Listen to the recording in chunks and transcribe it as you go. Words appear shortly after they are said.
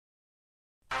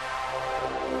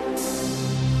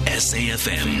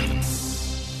SAFM.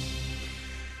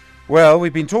 Well,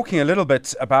 we've been talking a little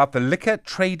bit about the liquor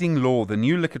trading law, the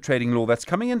new liquor trading law that's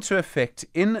coming into effect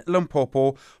in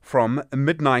Limpopo from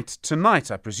midnight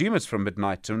tonight. I presume it's from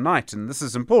midnight tonight. And this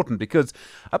is important because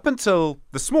up until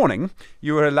this morning,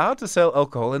 you were allowed to sell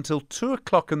alcohol until 2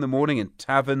 o'clock in the morning in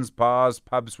taverns, bars,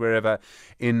 pubs, wherever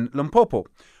in Limpopo.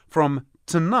 From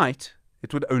tonight,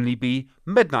 it would only be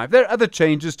midnight. There are other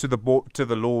changes to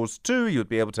the laws too. You'd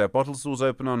be able to have bottle stores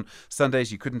open on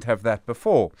Sundays. You couldn't have that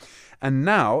before. And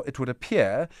now it would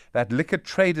appear that liquor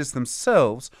traders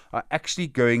themselves are actually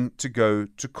going to go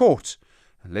to court.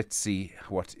 Let's see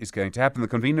what is going to happen. The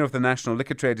convener of the National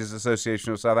Liquor Traders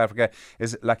Association of South Africa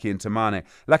is Lucky Ntimane.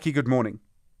 Lucky, good morning.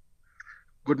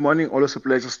 Good morning. Always a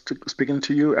pleasure speaking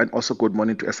to you, and also good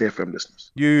morning to SAFM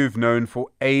listeners. You've known for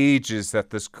ages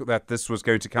that this was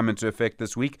going to come into effect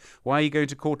this week. Why are you going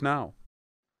to court now?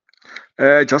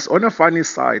 Just on a funny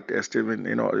side, Stephen,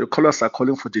 your callers are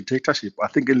calling for dictatorship. I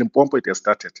think in Limpopo it has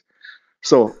started.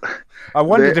 So I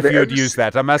wondered if you would use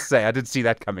that. I must say, I did see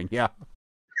that coming. Yeah.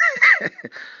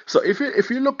 So if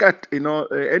you look at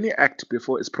any act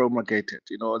before it's promulgated,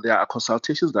 there are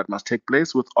consultations that must take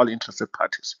place with all interested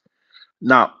parties.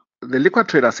 Now, the liquor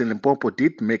traders in Limpopo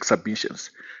did make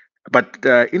submissions, but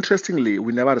interestingly,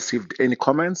 we never received any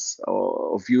comments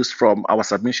or views from our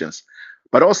submissions.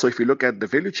 But also, if you look at the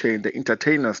value chain, the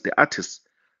entertainers, the artists,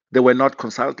 they were not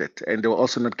consulted, and they were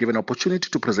also not given opportunity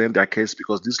to present their case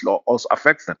because this law also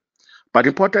affects them. But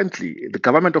importantly, the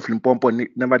government of Limpopo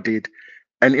never did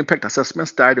an impact assessment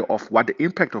study of what the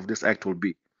impact of this act will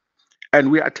be. And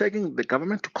we are taking the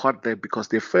government to court there because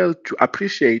they failed to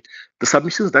appreciate the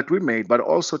submissions that we made, but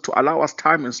also to allow us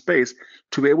time and space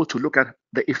to be able to look at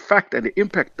the effect and the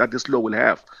impact that this law will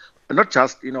have, not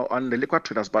just on the liquor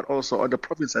traders, but also on the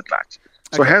province at large.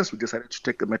 So hence we decided to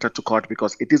take the matter to court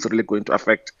because it is really going to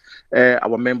affect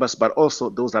our members, but also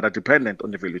those that are dependent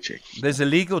on the value chain. There's a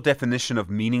legal definition of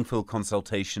meaningful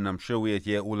consultation. I'm sure we'll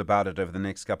hear all about it over the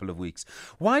next couple of weeks.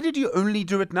 Why did you only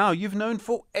do it now? You've known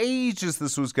for ages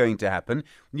this was going to happen.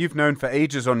 You've known for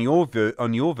ages on your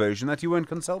version that you weren't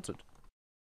consulted.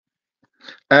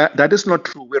 That is not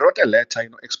true. We wrote a letter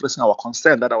expressing our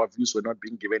concern that our views were not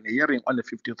being given a hearing on the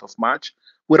 15th of March.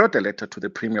 We wrote a letter to the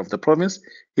Premier of the province.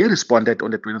 He responded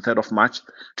on the 23rd of March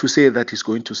to say that he's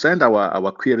going to send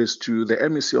our queries to the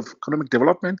MEC of Economic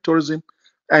Development, Tourism,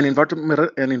 and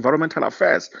Environmental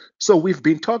Affairs. So we've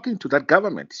been talking to that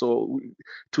government. So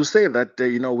to say that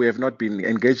we have not been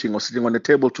engaging or sitting on the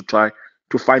table to try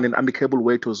to find an amicable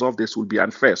way to resolve this will be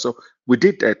unfair. So we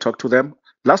did talk to them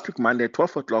last week, Monday,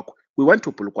 12 o'clock. We went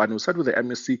to Polokwane, we sat with the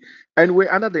MSC, and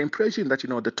we're under the impression that,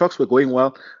 the talks were going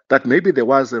well, that maybe there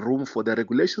was a room for the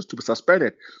regulations to be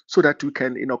suspended so that we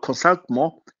can, consult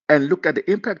more and look at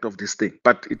the impact of this thing.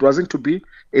 But it wasn't to be.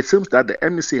 It seems that the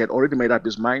MSC had already made up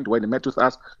his mind when he met with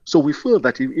us. So we feel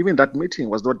that even that meeting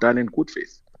was not done in good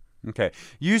faith. Okay.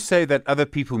 You say that other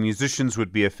people, musicians,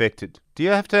 would be affected. Do you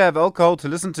have to have alcohol to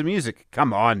listen to music?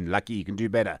 Come on, Lucky, you can do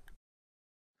better.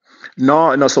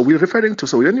 No. So we're referring to,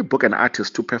 so we only book an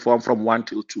artist to perform from 1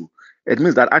 till 2. It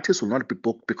means that artists will not be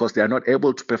booked because they are not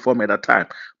able to perform at that time.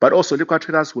 But also liquor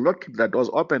traders will not keep their doors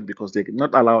open because they're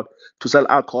not allowed to sell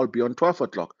alcohol beyond 12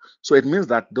 o'clock. So it means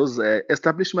that those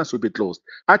establishments will be closed.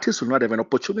 Artists will not have an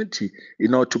opportunity,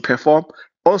 to perform.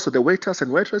 Also, the waiters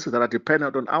and waitresses that are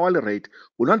dependent on hourly rate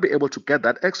will not be able to get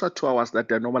that extra 2 hours that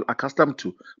they're normally accustomed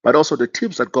to, but also the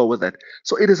tips that go with it.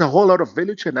 So it is a whole lot of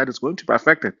value chain that is going to be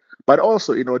affected. But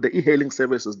also, the e-hailing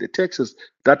services, the taxis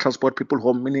that transport people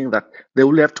home, meaning that they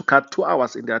will have to cut 2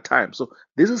 hours in their time. So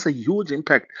this is a huge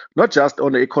impact, not just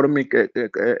on the economic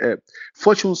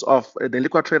fortunes of the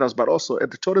liquor traders, but also at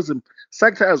the tourism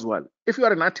sector as well. If you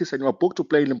are an artist and you are booked to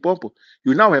play in Limpopo,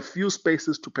 you now have few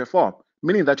spaces to perform,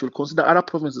 meaning that you'll consider other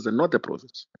provinces and not the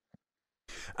province.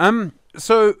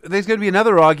 So there's going to be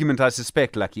another argument, I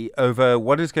suspect, Lucky, over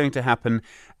what is going to happen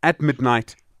at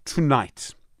midnight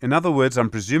tonight. In other words,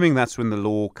 I'm presuming that's when the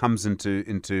law comes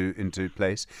into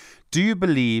place. Do you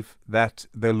believe that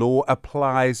the law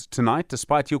applies tonight,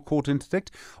 despite your court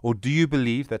interdict, or do you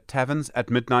believe that taverns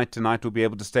at midnight tonight will be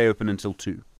able to stay open until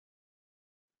 2?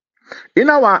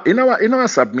 In our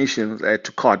submissions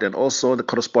to court and also the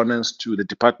correspondence to the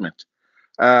department,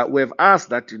 we have asked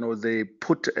that they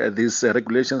put these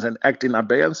regulations and act in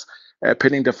abeyance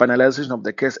pending the finalization of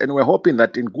the case, and we're hoping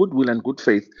that in goodwill and good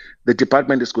faith, the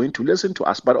department is going to listen to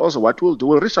us. But also, what we'll do,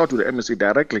 we'll reach out to the MSC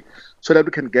directly so that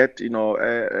we can get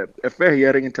a fair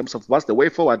hearing in terms of what's the way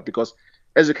forward. Because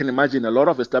as you can imagine, a lot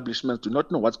of establishments do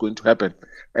not know what's going to happen.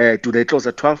 Do they close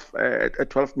at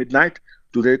 12 midnight?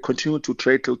 do they continue to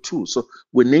trade till 2? So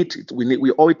we need it.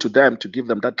 We owe it to them to give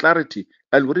them that clarity.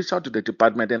 And we reach out to the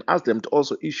department and ask them to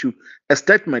also issue a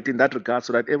statement in that regard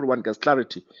so that everyone gets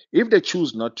clarity. If they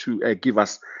choose not to give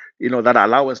us, that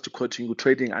allow us to continue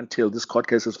trading until this court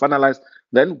case is finalized,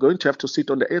 then we're going to have to sit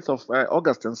on the 8th of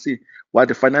August and see what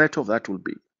the finality of that will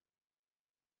be.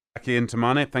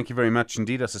 Ntimane, thank you very much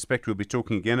indeed. I suspect we'll be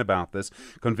talking again about this.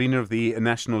 Convener of the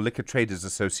National Liquor Traders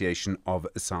Association of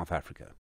South Africa.